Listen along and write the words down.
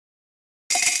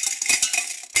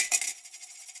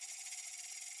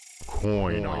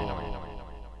Coin On.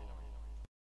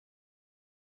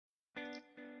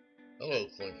 Hello,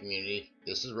 Coin Community.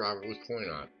 This is Robert with Coin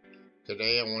On.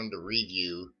 Today I wanted to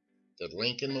review the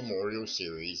Lincoln Memorial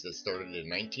Series that started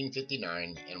in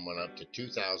 1959 and went up to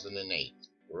 2008.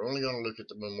 We're only going to look at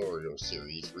the Memorial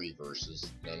Series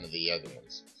reverses, none of the other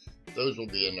ones. Those will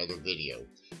be another video.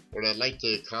 What I'd like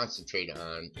to concentrate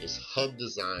on is hub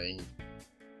design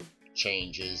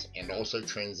changes and also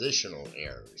transitional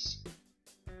errors.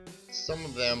 Some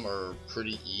of them are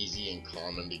pretty easy and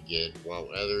common to get, while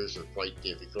others are quite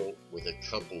difficult, with a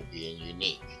couple being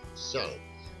unique. So,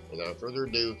 without further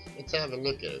ado, let's have a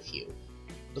look at a few.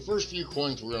 The first few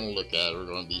coins we're going to look at are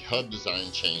going to be hub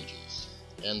design changes.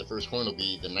 And the first coin will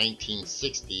be the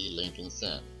 1960 Lincoln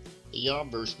Cent. The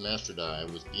obverse master die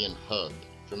was being hubbed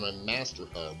from a master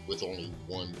hub with only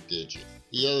one digit.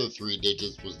 The other three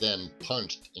digits was then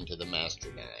punched into the master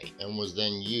die and was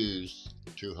then used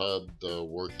to hub the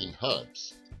working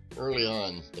hubs. Early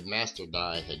on, the master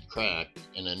die had cracked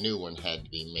and a new one had to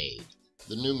be made.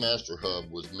 The new master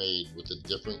hub was made with a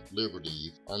different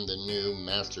liberty on the new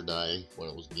master die when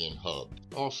it was being hubbed.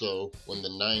 Also, when the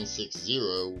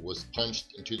 960 was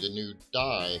punched into the new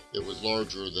die, it was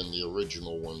larger than the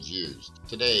original ones used.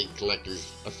 Today,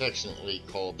 collectors affectionately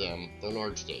call them the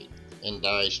large date, and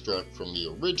die struck from the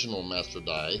original master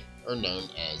die are known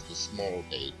as the small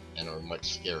date and are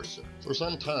much scarcer. For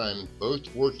some time,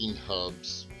 both working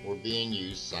hubs were being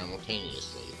used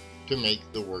simultaneously to make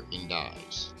the working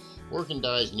dies. Working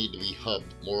dies need to be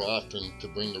hubbed more often to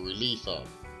bring the relief up,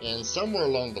 and somewhere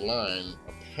along the line,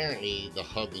 apparently the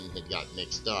hubbing had got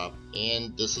mixed up,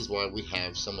 and this is why we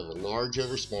have some of the large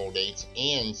over small dates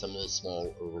and some of the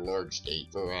small over large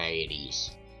date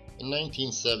varieties. In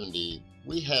 1970,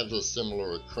 we have a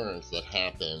similar occurrence that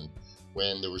happened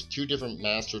when there was two different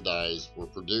master dies were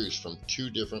produced from two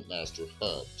different master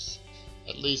hubs.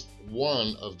 At least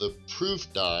one of the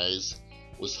proof dies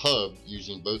was hubbed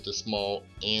using both the small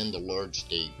and the large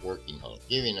date working hub,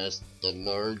 giving us the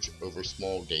large over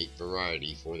small date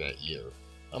variety for that year.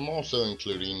 I'm also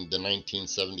including the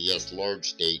 1970S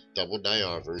large date double die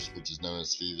obverse, which is known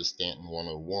as Viva Stanton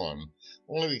 101,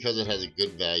 only because it has a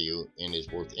good value and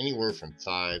is worth anywhere from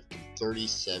 $5,000 to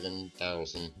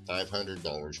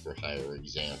 $37,500 for higher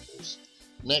examples.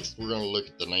 Next, we're going to look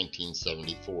at the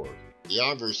 1974. The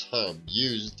obverse hub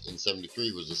used in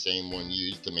 73 was the same one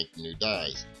used to make the new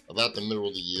dies. About the middle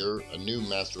of the year, a new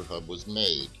master hub was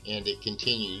made, and it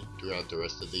continued throughout the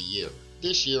rest of the year.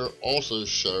 This year also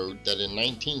showed that in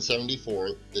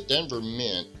 1974, the Denver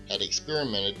Mint had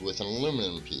experimented with an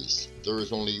aluminum piece. There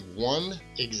is only one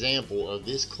example of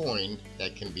this coin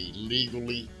that can be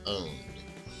legally owned.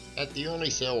 At the only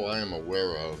sale I am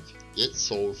aware of, it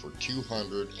sold for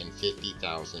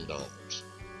 $250,000.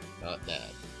 Not bad.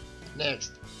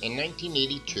 Next, in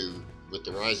 1982, with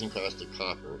the rising cost of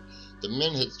copper, the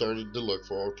Mint had started to look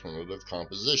for alternative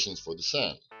compositions for the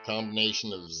cent. A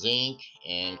combination of zinc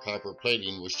and copper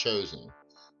plating was chosen.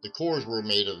 The cores were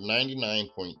made of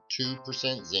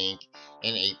 99.2% zinc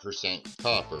and 8%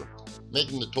 copper,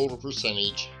 making the total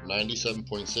percentage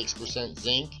 97.6%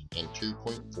 zinc and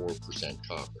 2.4%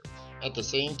 copper. At the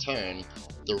same time,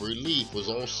 the relief was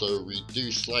also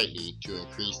reduced slightly to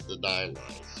increase the die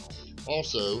life.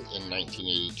 Also, in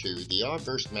 1982, the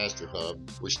obverse master hub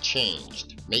was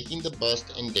changed, making the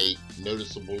bust and date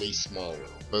noticeably smaller.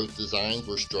 Both designs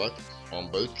were struck on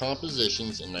both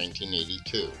compositions in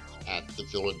 1982 at the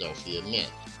Philadelphia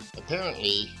Mint.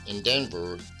 Apparently, in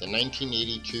Denver, the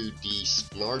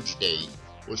 1982D large date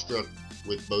was struck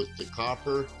with both the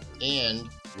copper and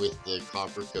with the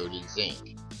copper-coated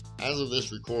zinc. As of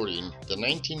this recording, the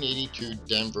 1982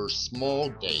 Denver small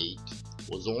date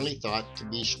was only thought to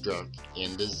be struck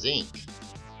in the zinc.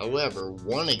 However,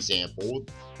 one example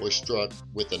was struck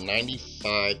with a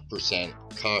 95%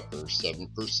 copper,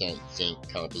 7%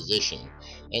 zinc composition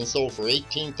and sold for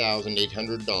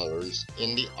 $18,800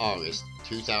 in the August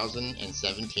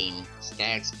 2017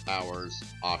 Stack's Bowers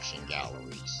auction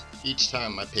galleries. Each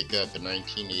time I pick up a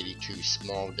 1982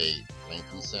 small date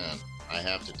Lincoln Cent, I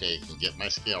have to take and get my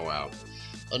scale out.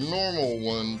 A normal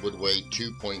one would weigh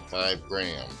 2.5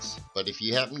 grams, but if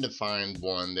you happen to find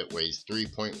one that weighs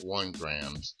 3.1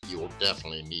 grams, you will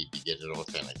definitely need to get it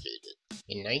authenticated.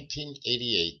 In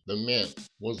 1988, the Mint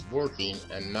was working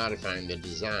on modifying the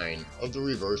design of the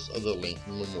reverse of the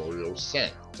Lincoln Memorial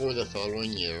Cent for the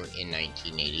following year in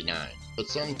 1989. But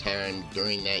sometime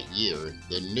during that year,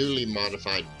 the newly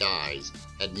modified dies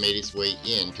had made its way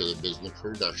into the business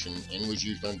production and was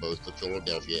used on both the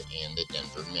Philadelphia and the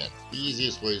Denver Mint. The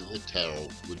easiest way to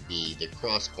tell would be the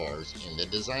crossbars and the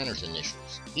designer's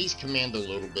initials. These command a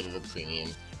little bit of a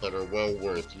premium, but are well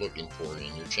worth looking for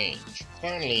in your change.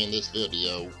 Finally, in this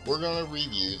video, we're going to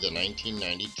review the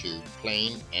 1992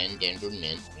 plain and Denver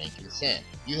Mint Lincoln cent.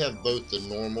 You have both the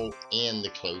normal and the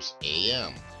close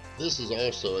AM. This is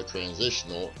also a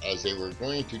transitional, as they were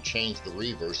going to change the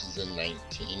reverses in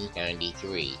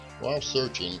 1993. While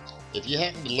searching, if you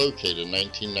happen to locate a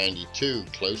 1992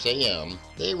 close AM,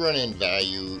 they run in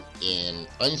value in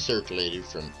uncirculated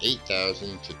from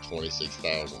 $8,000 to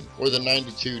 $26,000. For the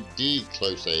 92D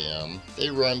close AM, they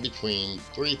run between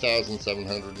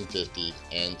 $3,750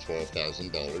 and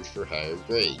 $12,000 for higher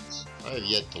grades. I have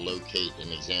yet to locate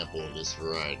an example of this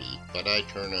variety, but I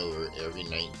turn over every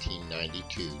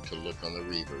 1992 to look on the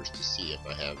reverse to see if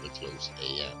I have the close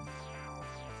AM.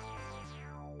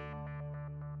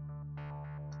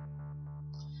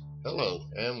 Hello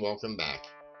and welcome back.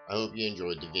 I hope you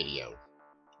enjoyed the video.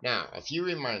 Now, a few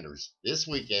reminders. This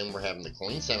weekend we're having the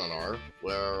coin seminar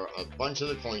where a bunch of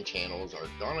the coin channels are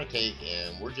gonna take,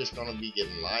 and we're just gonna be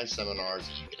giving live seminars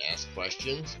that you can ask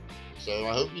questions. So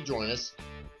I hope you join us.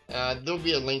 There'll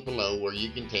be a link below where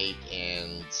you can take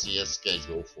and see a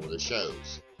schedule for the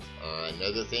shows.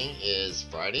 Another thing is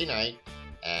Friday night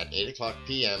at 8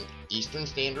 p.m. Eastern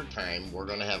Standard Time, we're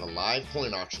going to have a live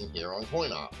coin auction here on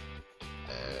CoinOp.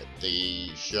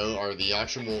 The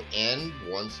auction will end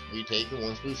once we take and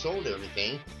once we've sold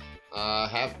everything.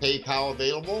 Have PayPal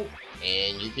available,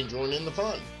 and you can join in the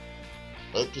fun.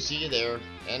 Hope to see you there,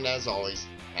 and as always,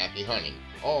 happy hunting.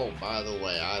 Oh, by the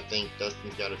way, I think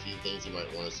Dustin's got a few things he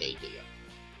might want to say to you.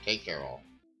 Take care, all.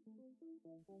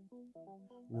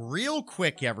 Real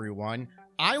quick, everyone,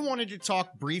 I wanted to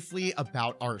talk briefly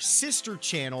about our sister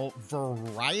channel,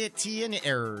 Variety and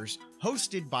Errors,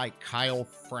 hosted by Kyle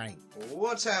Frank.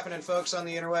 What's happening, folks, on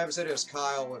the interwebs? It is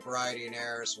Kyle with Variety and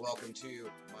Errors. Welcome to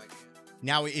my channel.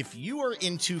 Now, if you are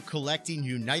into collecting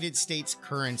United States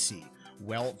currency,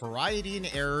 well, Variety and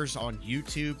Errors on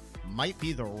YouTube might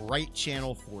be the right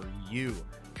channel for you.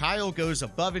 Kyle goes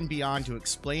above and beyond to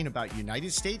explain about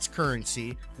United States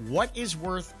currency, what is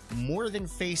worth more than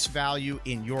face value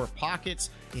in your pockets,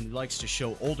 and he likes to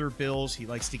show older bills. He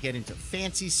likes to get into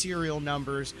fancy serial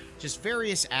numbers, just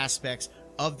various aspects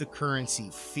of the currency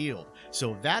field.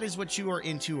 So if that is what you are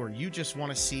into, or you just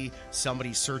want to see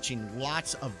somebody searching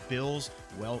lots of bills,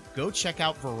 well, go check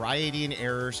out Variety and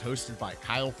Errors, hosted by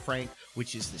Kyle Frank,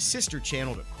 which is the sister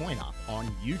channel to CoinOp on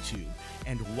YouTube.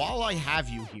 And while I have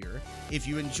you here, if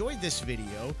you enjoyed this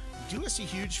video, do us a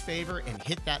huge favor and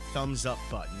hit that thumbs up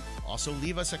button. Also,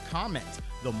 leave us a comment.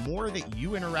 The more that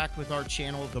you interact with our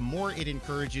channel, the more it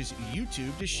encourages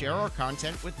YouTube to share our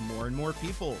content with more and more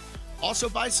people. Also,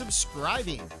 by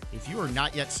subscribing. If you are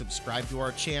not yet subscribed to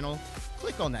our channel,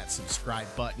 click on that subscribe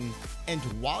button. And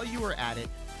while you are at it,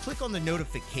 click on the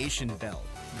notification bell.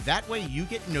 That way you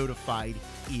get notified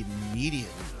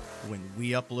immediately when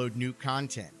we upload new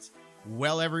content.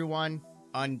 Well, everyone,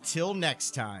 until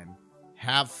next time,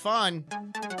 have fun.